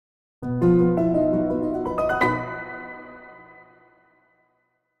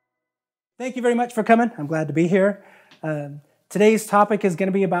Thank you very much for coming. I'm glad to be here. Today's topic is going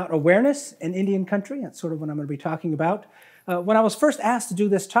to be about awareness in Indian country. That's sort of what I'm going to be talking about. When I was first asked to do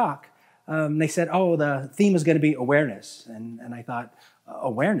this talk, they said, oh, the theme is going to be awareness. And I thought,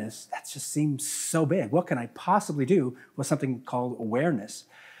 awareness? That just seems so big. What can I possibly do with something called awareness?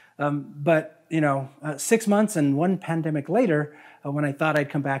 But 6 months and one pandemic later, when I thought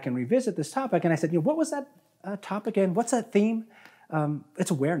I'd come back and revisit this topic, and I said, what was that topic again? What's that theme?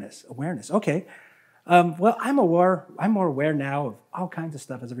 It's awareness. Awareness. Okay. Well, I'm more aware now of all kinds of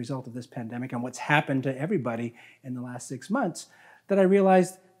stuff as a result of this pandemic and what's happened to everybody in the last 6 months, that I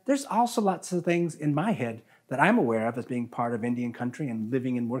realized there's also lots of things in my head that I'm aware of as being part of Indian country and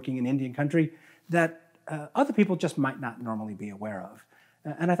living and working in Indian country that other people just might not normally be aware of.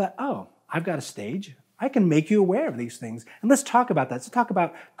 And I thought, oh, I've got a stage. I can make you aware of these things. And let's talk about that. Let's talk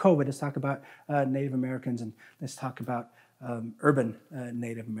about COVID. Let's talk about Native Americans, and let's talk about urban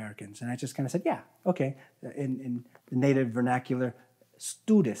Native Americans. And I just kind of said, yeah, okay. In the Native vernacular,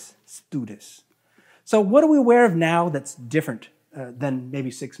 studis. So what are we aware of now that's different than maybe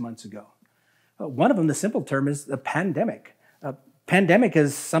 6 months ago? One of them, the simple term, is the pandemic. Pandemic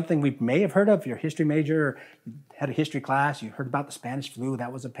is something we may have heard of. If you're a history major or had a history class, you heard about the Spanish flu,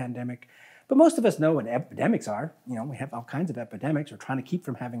 that was a pandemic. But most of us know what epidemics are. We have all kinds of epidemics. We're trying to keep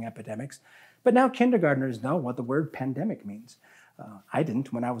from having epidemics. But now kindergartners know what the word pandemic means. I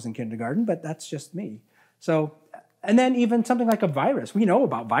didn't when I was in kindergarten, but that's just me. So, and then even something like a virus. We know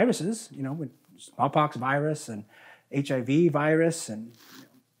about viruses, with smallpox virus and HIV virus and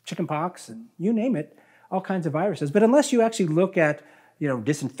chickenpox and you name it, all kinds of viruses. But unless you actually look at,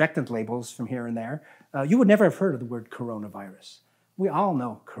 disinfectant labels from here and there, you would never have heard of the word coronavirus. We all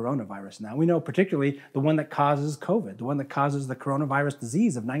know coronavirus now. We know particularly the one that causes COVID, the one that causes the coronavirus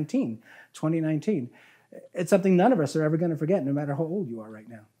disease of 2019. It's something none of us are ever going to forget, no matter how old you are right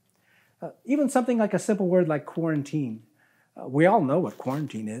now. Even something like a simple word like quarantine. We all know what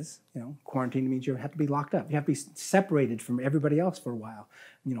quarantine is. Quarantine means you have to be locked up. You have to be separated from everybody else for a while.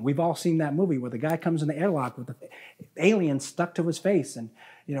 We've all seen that movie where the guy comes in the airlock with the alien stuck to his face, and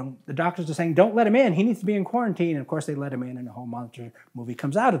the doctors are saying, don't let him in. He needs to be in quarantine. And of course, they let him in, and a whole monster movie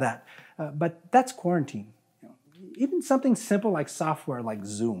comes out of that. But that's quarantine. Even something simple like software like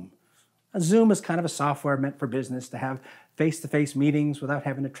Zoom. Zoom is kind of a software meant for business to have face-to-face meetings without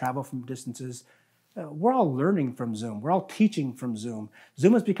having to travel from distances. We're all learning from Zoom. We're all teaching from Zoom.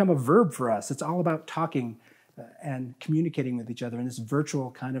 Zoom has become a verb for us. It's all about talking and communicating with each other in this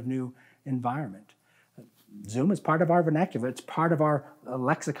virtual kind of new environment. Zoom is part of our vernacular. It's part of our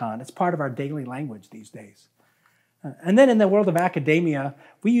lexicon. It's part of our daily language these days. And then in the world of academia,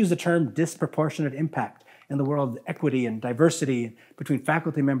 we use the term disproportionate impact. In the world of equity and diversity between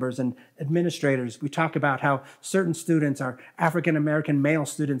faculty members and administrators, we talk about how certain students, our African-American male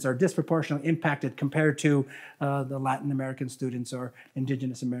students, are disproportionately impacted compared to the Latin American students or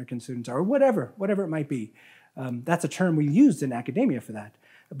Indigenous American students or whatever it might be. That's a term we used in academia for that.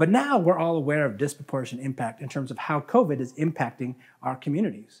 But now we're all aware of disproportionate impact in terms of how COVID is impacting our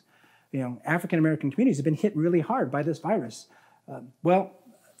communities. African-American communities have been hit really hard by this virus. Well,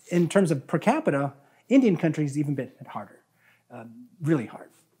 in terms of per capita, Indian country has even been hit harder, really hard.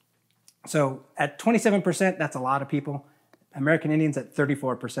 So at 27%, that's a lot of people. American Indians at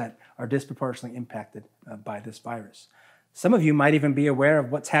 34% are disproportionately impacted by this virus. Some of you might even be aware of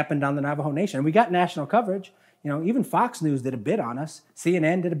what's happened on the Navajo Nation. We got national coverage. Even Fox News did a bid on us.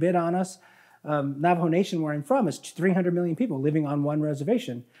 CNN did a bid on us. Navajo Nation, where I'm from, is 300 million people living on one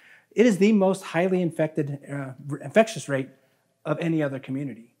reservation. It is the most highly infectious rate of any other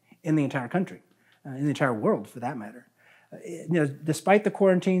community in the entire country. In the entire world, for that matter. Despite the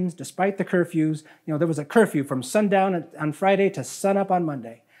quarantines, despite the curfews, there was a curfew from sundown on Friday to sunup on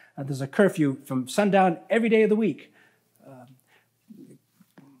Monday. There's a curfew from sundown every day of the week.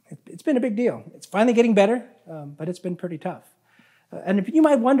 It's been a big deal. It's finally getting better, but it's been pretty tough. And if you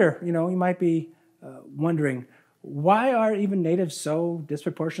might wonder, you might be wondering, why are even natives so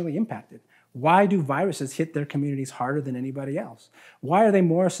disproportionately impacted? Why do viruses hit their communities harder than anybody else? Why are they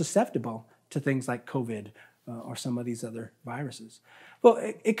more susceptible to things like COVID or some of these other viruses? Well,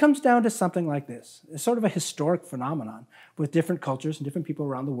 it comes down to something like this. It's sort of a historic phenomenon with different cultures and different people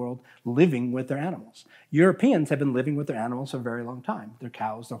around the world living with their animals. Europeans have been living with their animals for a very long time. Their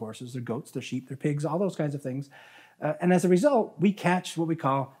cows, their horses, their goats, their sheep, their pigs, all those kinds of things. And as a result, we catch what we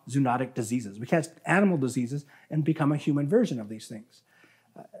call zoonotic diseases. We catch animal diseases and become a human version of these things.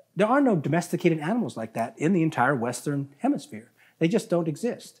 There are no domesticated animals like that in the entire Western Hemisphere. They just don't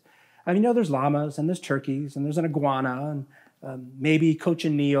exist. There's llamas, and there's turkeys, and there's an iguana, and maybe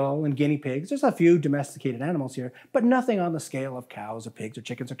cochineal and guinea pigs. There's a few domesticated animals here, but nothing on the scale of cows or pigs or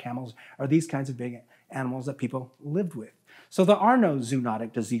chickens or camels or these kinds of big animals that people lived with. So there are no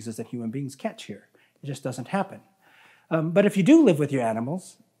zoonotic diseases that human beings catch here. It just doesn't happen. But if you do live with your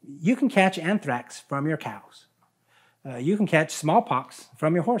animals, you can catch anthrax from your cows. You can catch smallpox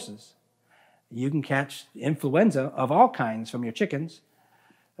from your horses. You can catch influenza of all kinds from your chickens.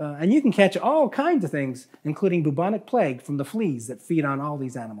 And you can catch all kinds of things, including bubonic plague from the fleas that feed on all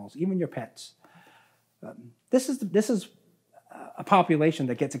these animals, even your pets. This is a population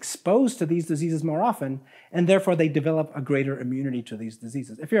that gets exposed to these diseases more often, and therefore they develop a greater immunity to these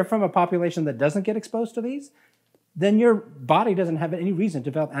diseases. If you're from a population that doesn't get exposed to these, then your body doesn't have any reason to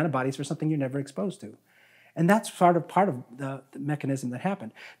develop antibodies for something you're never exposed to. And that's part of the mechanism that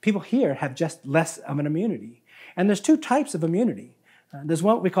happened. People here have just less of an immunity. And there's two types of immunity. There's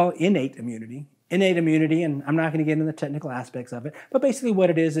what we call innate immunity. Innate immunity, and I'm not going to get into the technical aspects of it, but basically what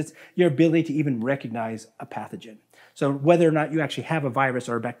it is, it's your ability to even recognize a pathogen. So whether or not you actually have a virus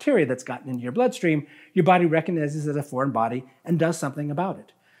or a bacteria that's gotten into your bloodstream, your body recognizes it as a foreign body and does something about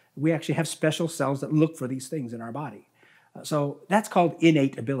it. We actually have special cells that look for these things in our body. So that's called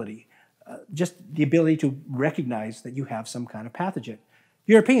innate ability, just the ability to recognize that you have some kind of pathogen.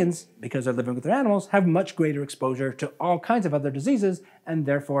 Europeans, because they're living with their animals, have much greater exposure to all kinds of other diseases and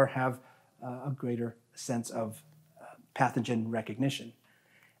therefore have a greater sense of pathogen recognition.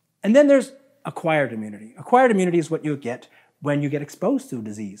 And then there's acquired immunity. Acquired immunity is what you get when you get exposed to a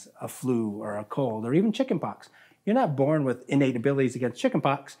disease, a flu or a cold or even chickenpox. You're not born with innate abilities against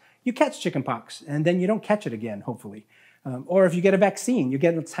chickenpox. You catch chickenpox and then you don't catch it again, hopefully. Or if you get a vaccine, you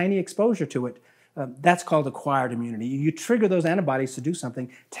get a tiny exposure to it. That's called acquired immunity. You trigger those antibodies to do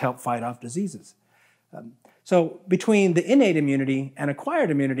something to help fight off diseases. So between the innate immunity and acquired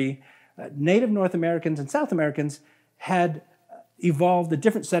immunity, Native North Americans and South Americans had evolved a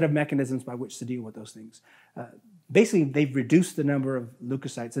different set of mechanisms by which to deal with those things. Basically, they've reduced the number of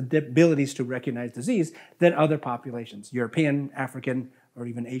leukocytes, the abilities to recognize disease, than other populations. European, African, or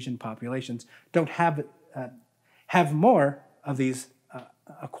even Asian populations don't have more of these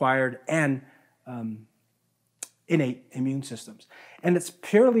acquired and innate immune systems. And it's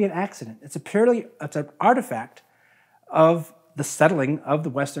purely an accident. It's an artifact of the settling of the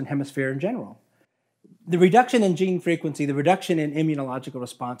Western Hemisphere in general. The reduction in gene frequency, the reduction in immunological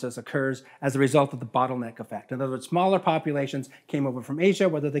responses occurs as a result of the bottleneck effect. In other words, smaller populations came over from Asia,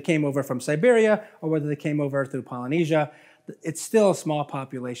 whether they came over from Siberia or whether they came over through Polynesia. It's still a small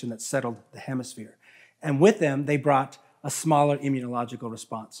population that settled the hemisphere. And with them, they brought a smaller immunological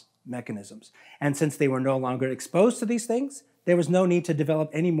response mechanisms. And since they were no longer exposed to these things, there was no need to develop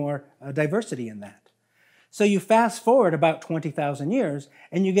any more diversity in that. So you fast forward about 20,000 years,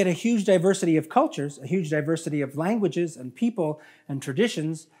 and you get a huge diversity of cultures, a huge diversity of languages and people and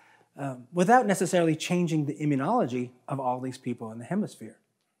traditions, without necessarily changing the immunology of all these people in the hemisphere.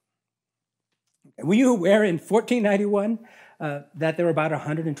 Were you aware in 1491 that there were about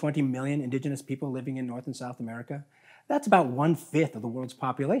 120 million indigenous people living in North and South America? That's about 1/5 of the world's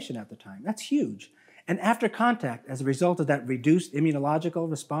population at the time. That's huge. And after contact, as a result of that reduced immunological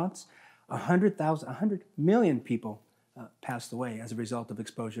response, 100 million people passed away as a result of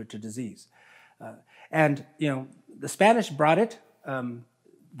exposure to disease. And the Spanish brought it.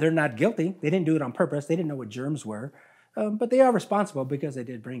 They're not guilty. They didn't do it on purpose. They didn't know what germs were. But they are responsible because they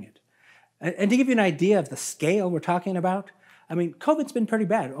did bring it. And to give you an idea of the scale we're talking about, I mean, COVID's been pretty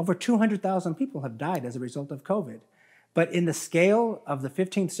bad. Over 200,000 people have died as a result of COVID. But in the scale of the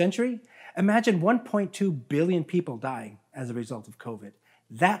 15th century, imagine 1.2 billion people dying as a result of COVID.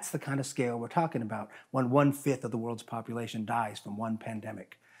 That's the kind of scale we're talking about when 1/5 of the world's population dies from one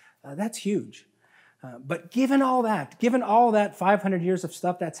pandemic. That's huge. But given all that 500 years of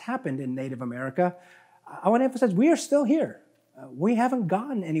stuff that's happened in Native America, I want to emphasize we are still here. We haven't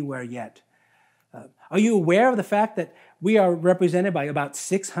gone anywhere yet. Are you aware of the fact that we are represented by about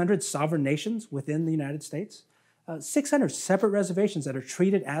 600 sovereign nations within the United States? 600 separate reservations that are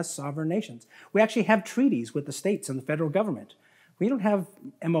treated as sovereign nations. We actually have treaties with the states and the federal government. We don't have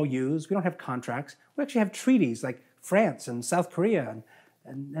MOUs, we don't have contracts. We actually have treaties like France and South Korea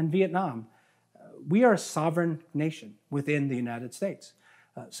and Vietnam. We are a sovereign nation within the United States.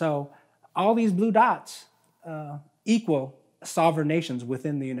 So all these blue dots equal sovereign nations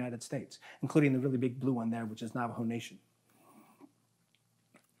within the United States, including the really big blue one there, which is Navajo Nation.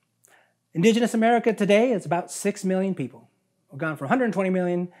 Indigenous America today is about 6 million people. We've gone from 120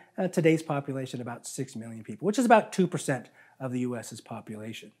 million, today's population about 6 million people, which is about 2% of the US's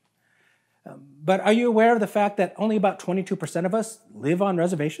population. But are you aware of the fact that only about 22% of us live on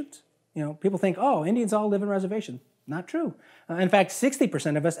reservations? People think, oh, Indians all live in reservations. Not true. In fact,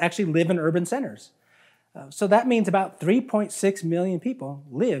 60% of us actually live in urban centers. So that means about 3.6 million people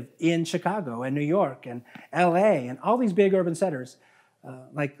live in Chicago and New York and LA and all these big urban centers.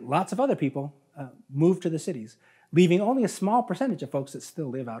 Like lots of other people move to the cities, leaving only a small percentage of folks that still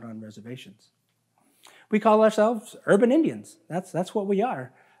live out on reservations. We call ourselves urban Indians. That's what we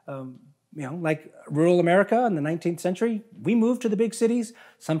are. Like rural America in the 19th century, we moved to the big cities.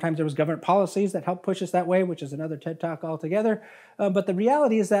 Sometimes there was government policies that helped push us that way, which is another TED Talk altogether. But the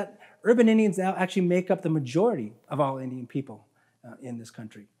reality is that urban Indians now actually make up the majority of all Indian people in this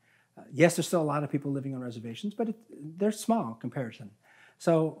country. Yes, there's still a lot of people living on reservations, but they're small in comparison.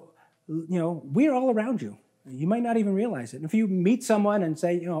 So, we're all around you. You might not even realize it. And if you meet someone and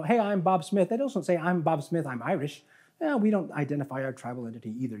say, hey, I'm Bob Smith, they don't say, I'm Bob Smith, I'm Irish. We don't identify our tribal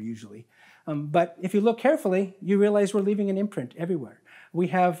identity either, usually. But if you look carefully, you realize we're leaving an imprint everywhere. We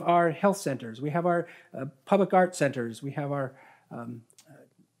have our health centers. We have our public art centers. We have our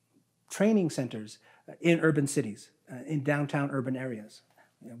training centers in urban cities, in downtown urban areas,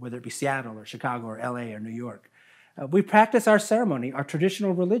 whether it be Seattle or Chicago or LA or New York. We practice our ceremony, our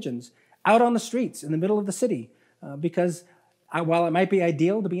traditional religions, out on the streets in the middle of the city because while it might be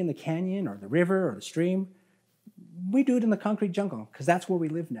ideal to be in the canyon or the river or the stream, we do it in the concrete jungle because that's where we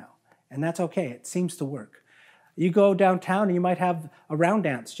live now. And that's okay. It seems to work. You go downtown and you might have a round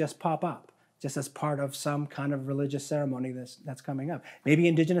dance just pop up, just as part of some kind of religious ceremony that's coming up. Maybe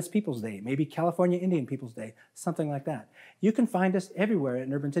Indigenous Peoples Day, maybe California Indian Peoples Day, something like that. You can find us everywhere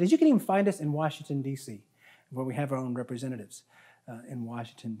in urban cities. You can even find us in Washington, D.C., where we have our own representatives in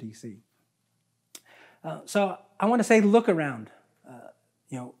Washington, D.C. So I want to say, look around.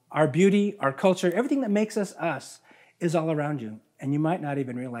 Our beauty, our culture, everything that makes us us is all around you, and you might not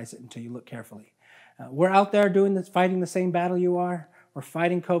even realize it until you look carefully. We're out there doing this, fighting the same battle you are. We're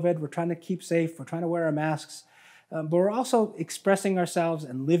fighting COVID. We're trying to keep safe. We're trying to wear our masks. But we're also expressing ourselves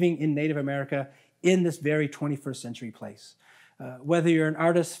and living in Native America in this very 21st century place. Whether you're an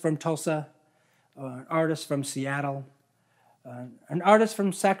artist from Tulsa, an artist from Seattle, an artist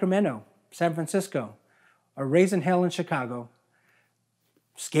from Sacramento, San Francisco, or Raisin Hill in Chicago,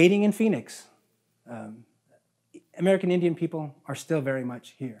 skating in Phoenix, American Indian people are still very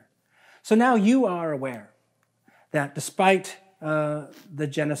much here. So now you are aware that despite the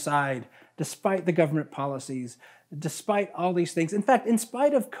genocide, despite the government policies, despite all these things, in fact, in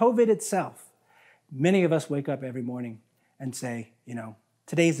spite of COVID itself, many of us wake up every morning and say,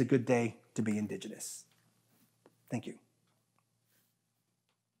 today's a good day to be Indigenous. Thank you.